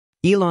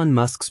Elon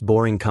Musk's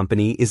Boring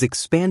Company is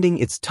expanding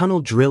its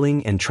tunnel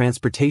drilling and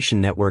transportation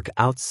network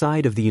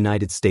outside of the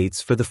United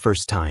States for the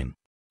first time.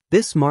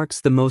 This marks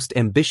the most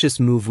ambitious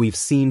move we've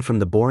seen from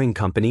the Boring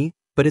Company,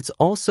 but it's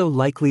also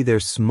likely their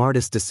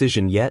smartest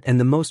decision yet and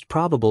the most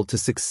probable to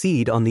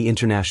succeed on the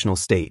international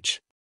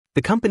stage.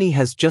 The company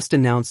has just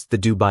announced the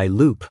Dubai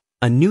Loop,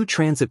 a new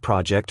transit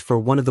project for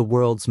one of the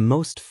world's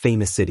most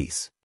famous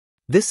cities.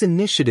 This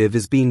initiative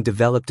is being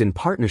developed in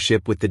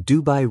partnership with the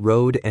Dubai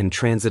Road and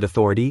Transit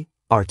Authority,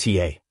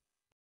 RTA.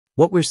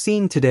 What we're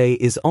seeing today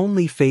is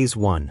only Phase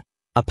 1,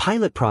 a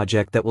pilot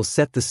project that will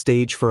set the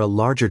stage for a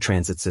larger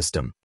transit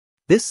system.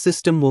 This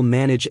system will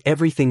manage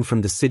everything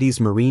from the city's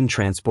marine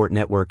transport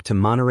network to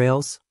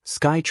monorails,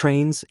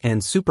 skytrains,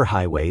 and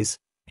superhighways,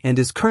 and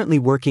is currently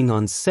working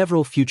on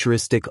several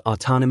futuristic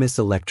autonomous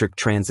electric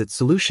transit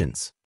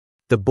solutions.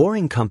 The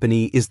Boring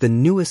Company is the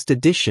newest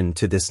addition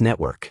to this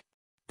network.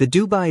 The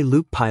Dubai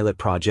Loop pilot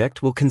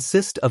project will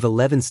consist of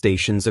 11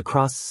 stations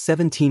across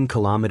 17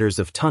 kilometers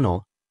of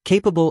tunnel,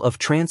 capable of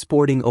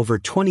transporting over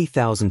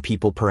 20,000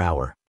 people per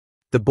hour.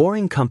 The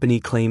Boring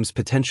Company claims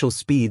potential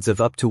speeds of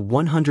up to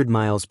 100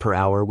 miles per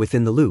hour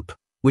within the loop,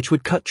 which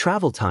would cut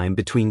travel time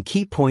between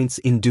key points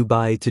in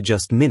Dubai to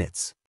just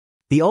minutes.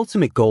 The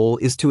ultimate goal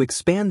is to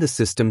expand the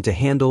system to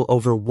handle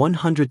over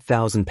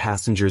 100,000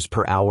 passengers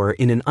per hour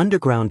in an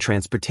underground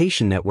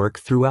transportation network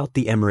throughout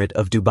the Emirate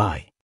of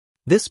Dubai.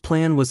 This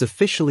plan was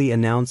officially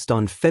announced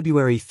on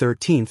February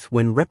 13th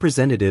when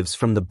representatives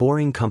from the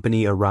Boring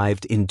Company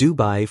arrived in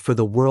Dubai for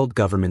the World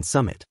Government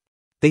Summit.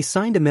 They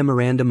signed a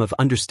memorandum of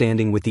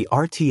understanding with the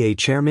RTA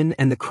chairman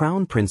and the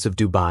Crown Prince of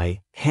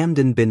Dubai,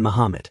 Hamdan bin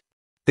Mohammed.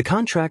 The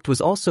contract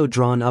was also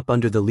drawn up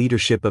under the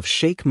leadership of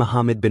Sheikh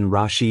Mohammed bin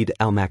Rashid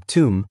Al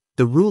Maktoum,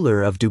 the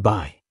ruler of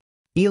Dubai.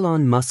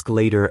 Elon Musk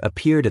later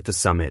appeared at the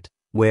summit,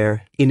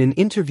 where, in an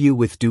interview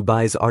with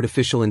Dubai's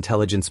artificial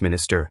intelligence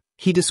minister,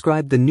 he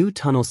described the new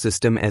tunnel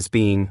system as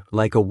being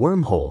like a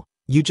wormhole.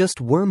 You just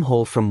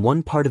wormhole from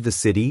one part of the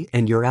city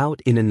and you're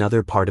out in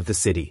another part of the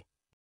city.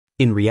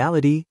 In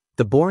reality,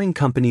 the Boring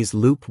Company's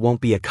loop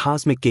won't be a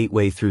cosmic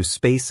gateway through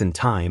space and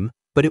time,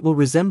 but it will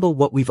resemble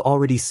what we've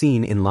already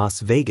seen in Las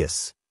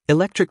Vegas,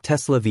 electric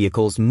Tesla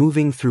vehicles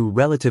moving through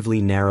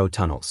relatively narrow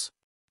tunnels.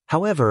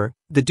 However,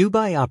 the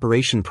Dubai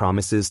operation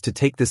promises to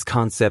take this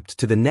concept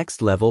to the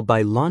next level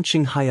by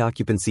launching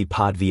high-occupancy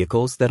pod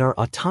vehicles that are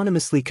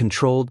autonomously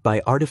controlled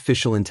by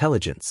artificial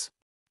intelligence.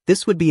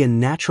 This would be a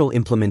natural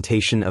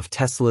implementation of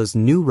Tesla's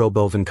new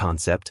Robovan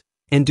concept,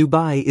 and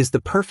Dubai is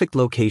the perfect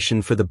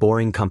location for the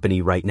Boring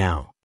Company right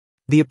now.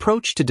 The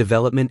approach to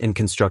development and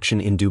construction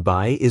in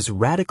Dubai is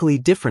radically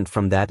different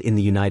from that in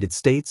the United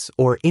States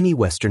or any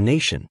Western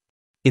nation.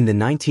 In the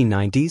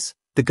 1990s,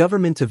 the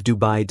government of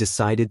Dubai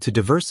decided to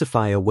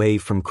diversify away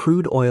from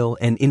crude oil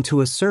and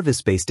into a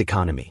service-based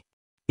economy.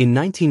 In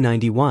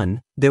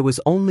 1991, there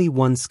was only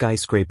one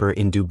skyscraper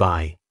in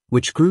Dubai,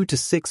 which grew to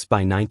 6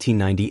 by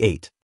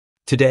 1998.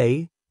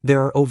 Today,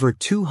 there are over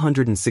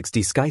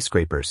 260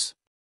 skyscrapers.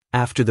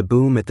 After the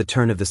boom at the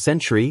turn of the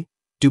century,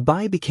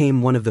 Dubai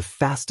became one of the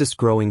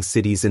fastest-growing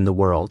cities in the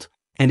world,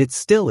 and it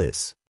still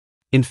is.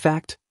 In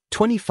fact,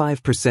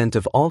 25%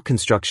 of all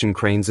construction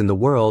cranes in the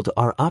world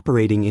are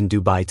operating in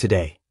Dubai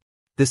today.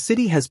 The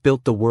city has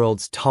built the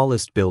world's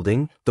tallest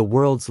building, the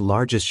world's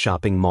largest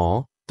shopping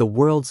mall, the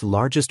world's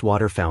largest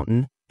water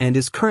fountain, and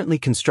is currently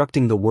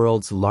constructing the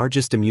world's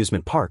largest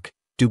amusement park,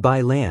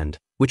 Dubai Land,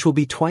 which will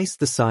be twice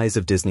the size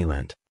of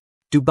Disneyland.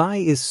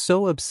 Dubai is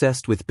so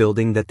obsessed with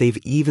building that they've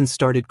even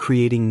started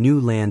creating new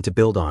land to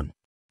build on.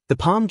 The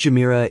Palm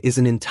Jumeirah is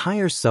an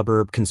entire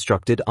suburb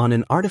constructed on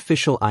an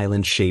artificial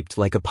island shaped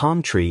like a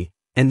palm tree,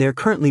 and they're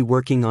currently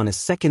working on a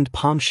second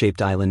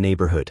palm-shaped island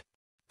neighborhood.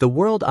 The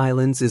World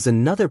Islands is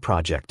another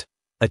project,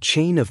 a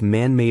chain of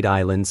man-made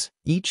islands,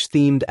 each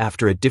themed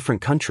after a different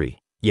country.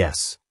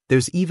 Yes,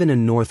 there's even a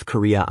North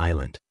Korea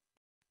island.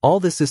 All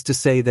this is to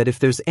say that if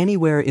there's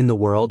anywhere in the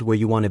world where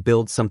you want to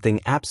build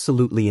something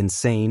absolutely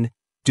insane,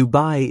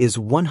 Dubai is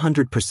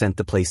 100%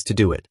 the place to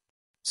do it.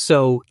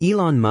 So,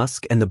 Elon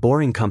Musk and the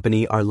Boring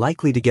Company are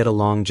likely to get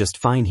along just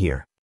fine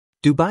here.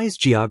 Dubai's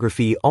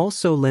geography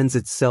also lends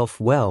itself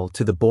well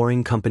to the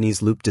Boring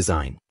Company's loop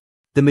design.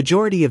 The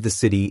majority of the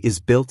city is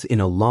built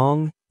in a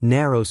long,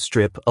 narrow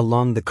strip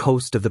along the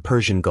coast of the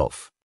Persian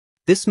Gulf.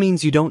 This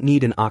means you don't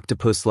need an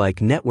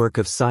octopus-like network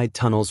of side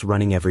tunnels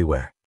running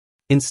everywhere.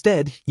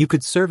 Instead, you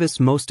could service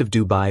most of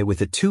Dubai with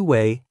a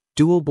two-way,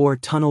 dual-bore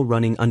tunnel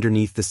running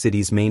underneath the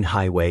city's main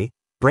highway,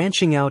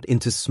 branching out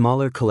into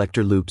smaller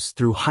collector loops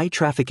through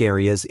high-traffic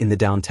areas in the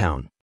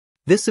downtown.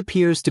 This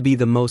appears to be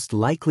the most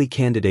likely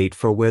candidate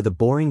for where the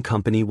Boring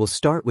Company will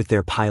start with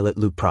their pilot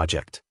loop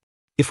project.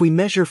 If we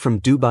measure from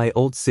Dubai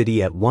Old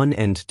City at one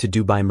end to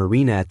Dubai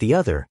Marina at the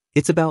other,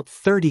 it's about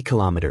 30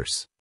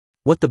 kilometers.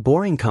 What the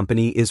Boring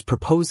Company is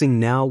proposing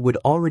now would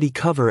already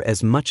cover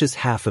as much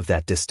as half of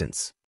that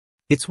distance.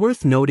 It's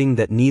worth noting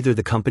that neither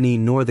the company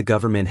nor the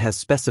government has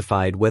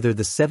specified whether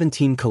the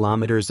 17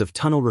 kilometers of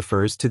tunnel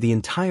refers to the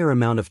entire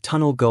amount of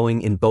tunnel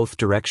going in both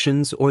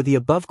directions or the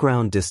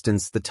above-ground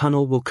distance the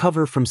tunnel will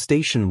cover from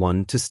Station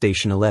 1 to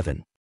Station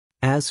 11.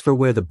 As for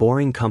where the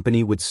Boring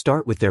Company would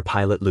start with their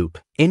pilot loop,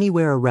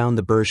 anywhere around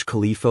the Burj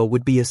Khalifa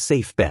would be a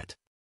safe bet.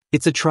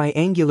 It's a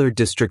triangular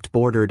district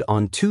bordered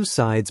on two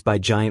sides by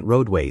giant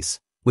roadways,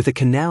 with a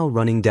canal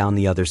running down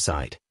the other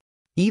side.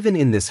 Even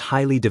in this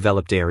highly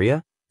developed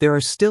area, there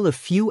are still a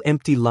few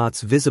empty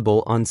lots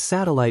visible on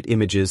satellite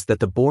images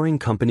that the Boring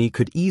Company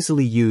could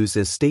easily use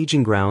as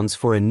staging grounds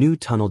for a new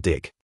tunnel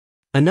dig.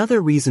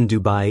 Another reason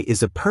Dubai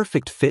is a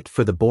perfect fit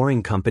for the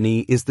Boring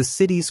Company is the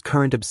city's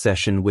current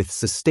obsession with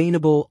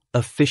sustainable,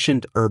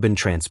 efficient urban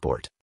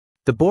transport.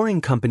 The Boring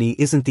Company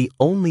isn't the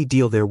only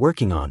deal they're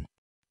working on.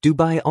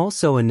 Dubai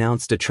also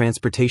announced a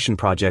transportation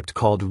project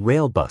called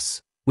Railbus,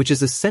 which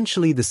is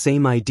essentially the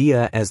same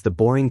idea as the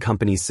Boring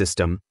Company's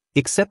system,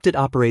 except it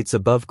operates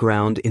above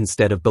ground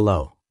instead of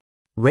below.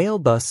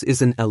 Railbus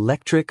is an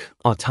electric,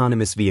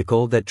 autonomous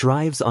vehicle that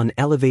drives on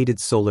elevated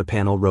solar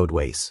panel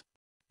roadways.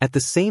 At the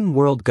same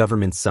World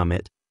Government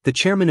Summit, the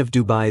chairman of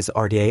Dubai's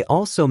RTA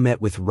also met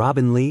with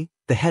Robin Li,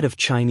 the head of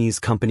Chinese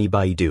company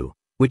Baidu,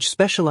 which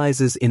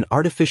specializes in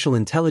artificial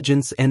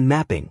intelligence and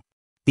mapping.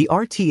 The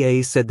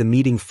RTA said the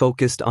meeting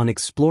focused on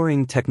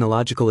exploring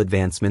technological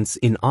advancements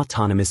in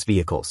autonomous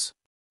vehicles.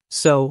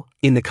 So,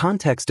 in the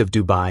context of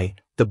Dubai,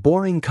 the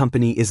Boring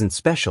Company isn't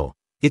special,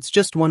 it's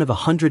just one of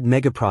 100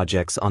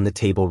 mega-projects on the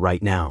table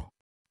right now.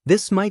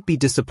 This might be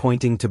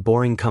disappointing to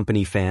Boring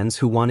Company fans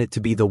who want it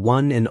to be the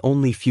one and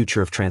only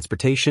future of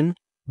transportation,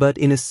 but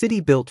in a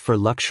city built for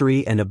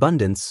luxury and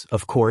abundance,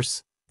 of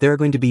course, there are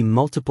going to be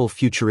multiple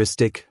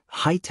futuristic,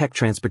 high-tech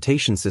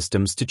transportation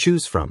systems to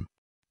choose from.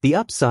 The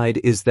upside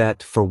is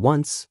that, for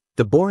once,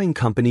 the Boring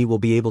Company will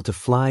be able to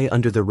fly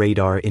under the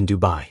radar in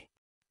Dubai.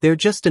 They're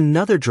just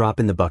another drop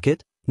in the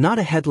bucket, not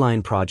a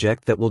headline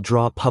project that will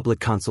draw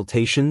public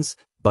consultations,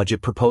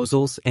 budget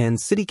proposals,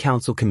 and city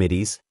council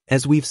committees,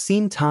 as we've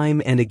seen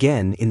time and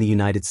again in the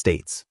United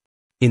States.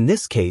 In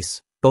this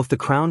case, both the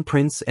Crown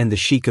Prince and the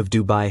Sheikh of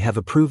Dubai have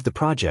approved the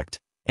project,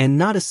 and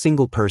not a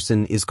single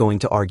person is going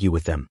to argue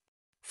with them.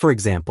 For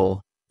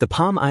example, the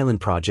Palm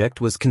Island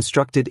project was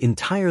constructed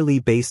entirely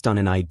based on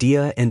an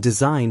idea and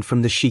design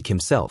from the Sheikh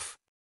himself.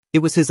 It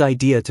was his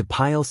idea to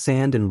pile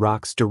sand and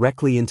rocks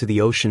directly into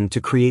the ocean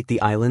to create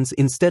the islands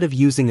instead of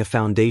using a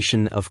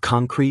foundation of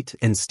concrete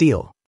and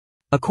steel.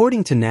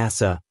 According to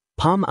NASA,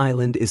 Palm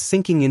Island is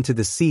sinking into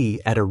the sea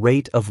at a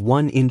rate of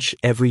 1 inch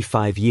every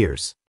 5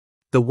 years.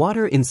 The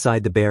water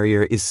inside the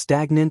barrier is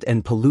stagnant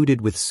and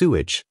polluted with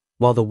sewage,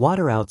 while the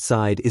water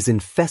outside is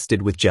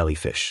infested with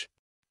jellyfish.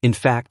 In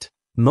fact,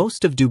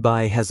 most of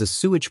Dubai has a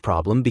sewage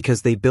problem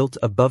because they built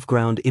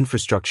above-ground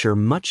infrastructure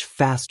much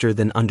faster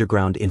than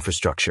underground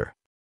infrastructure.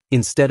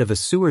 Instead of a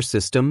sewer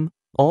system,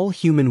 all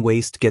human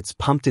waste gets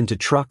pumped into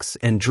trucks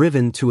and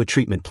driven to a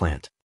treatment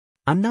plant.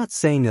 I'm not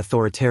saying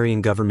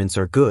authoritarian governments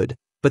are good,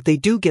 but they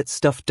do get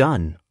stuff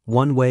done,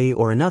 one way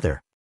or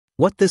another.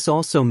 What this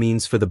also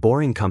means for the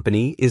Boring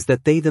Company is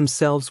that they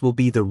themselves will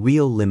be the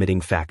real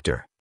limiting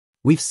factor.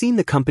 We've seen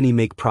the company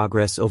make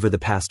progress over the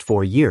past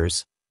 4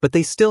 years, but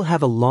they still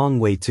have a long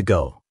way to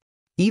go.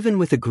 Even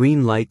with a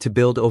green light to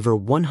build over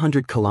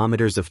 100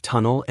 kilometers of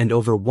tunnel and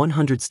over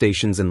 100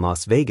 stations in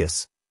Las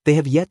Vegas, they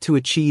have yet to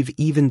achieve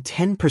even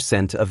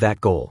 10% of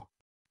that goal.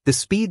 The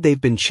speed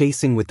they've been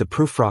chasing with the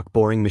Prufrock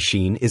boring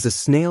machine is a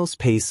snail's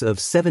pace of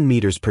 7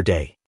 meters per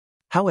day.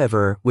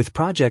 However, with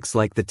projects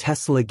like the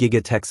Tesla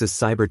Giga Texas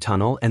Cyber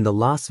Tunnel and the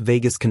Las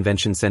Vegas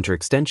Convention Center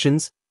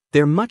extensions,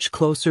 they're much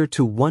closer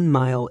to 1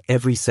 mile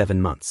every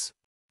 7 months.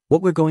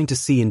 What we're going to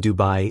see in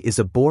Dubai is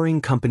a Boring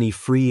Company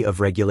free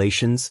of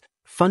regulations,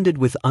 funded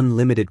with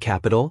unlimited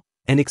capital,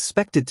 and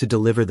expected to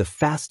deliver the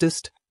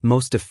fastest,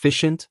 most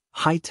efficient,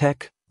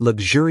 high-tech,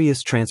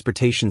 luxurious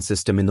transportation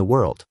system in the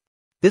world.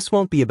 This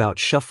won't be about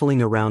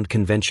shuffling around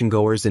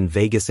convention-goers in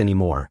Vegas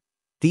anymore.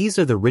 These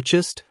are the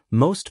richest,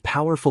 most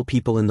powerful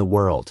people in the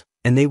world,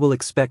 and they will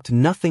expect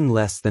nothing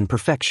less than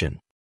perfection.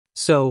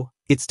 So,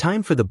 it's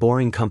time for the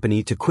Boring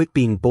Company to quit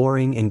being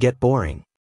boring and get boring.